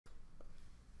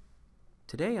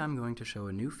Today I'm going to show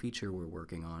a new feature we're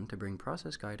working on to bring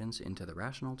process guidance into the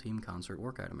Rational Team Concert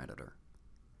Work Item Editor.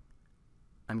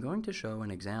 I'm going to show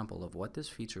an example of what this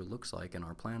feature looks like in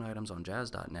our plan items on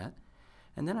Jazz.net,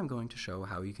 and then I'm going to show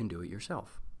how you can do it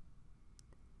yourself.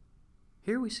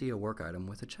 Here we see a work item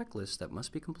with a checklist that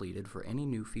must be completed for any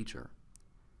new feature.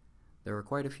 There are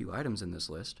quite a few items in this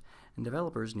list, and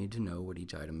developers need to know what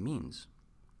each item means.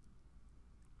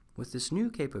 With this new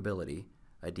capability,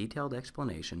 a detailed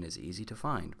explanation is easy to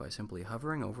find by simply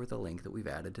hovering over the link that we've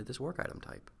added to this work item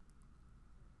type.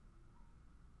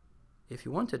 If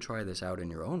you want to try this out in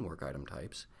your own work item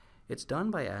types, it's done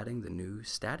by adding the new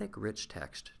static rich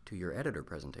text to your editor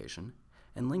presentation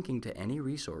and linking to any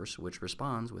resource which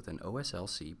responds with an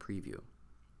OSLC preview.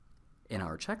 In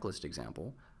our checklist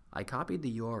example, I copied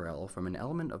the URL from an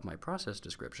element of my process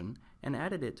description and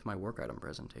added it to my work item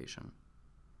presentation.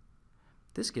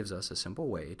 This gives us a simple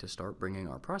way to start bringing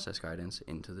our process guidance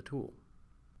into the tool.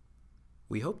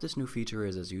 We hope this new feature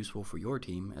is as useful for your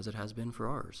team as it has been for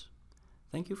ours.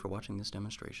 Thank you for watching this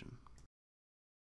demonstration.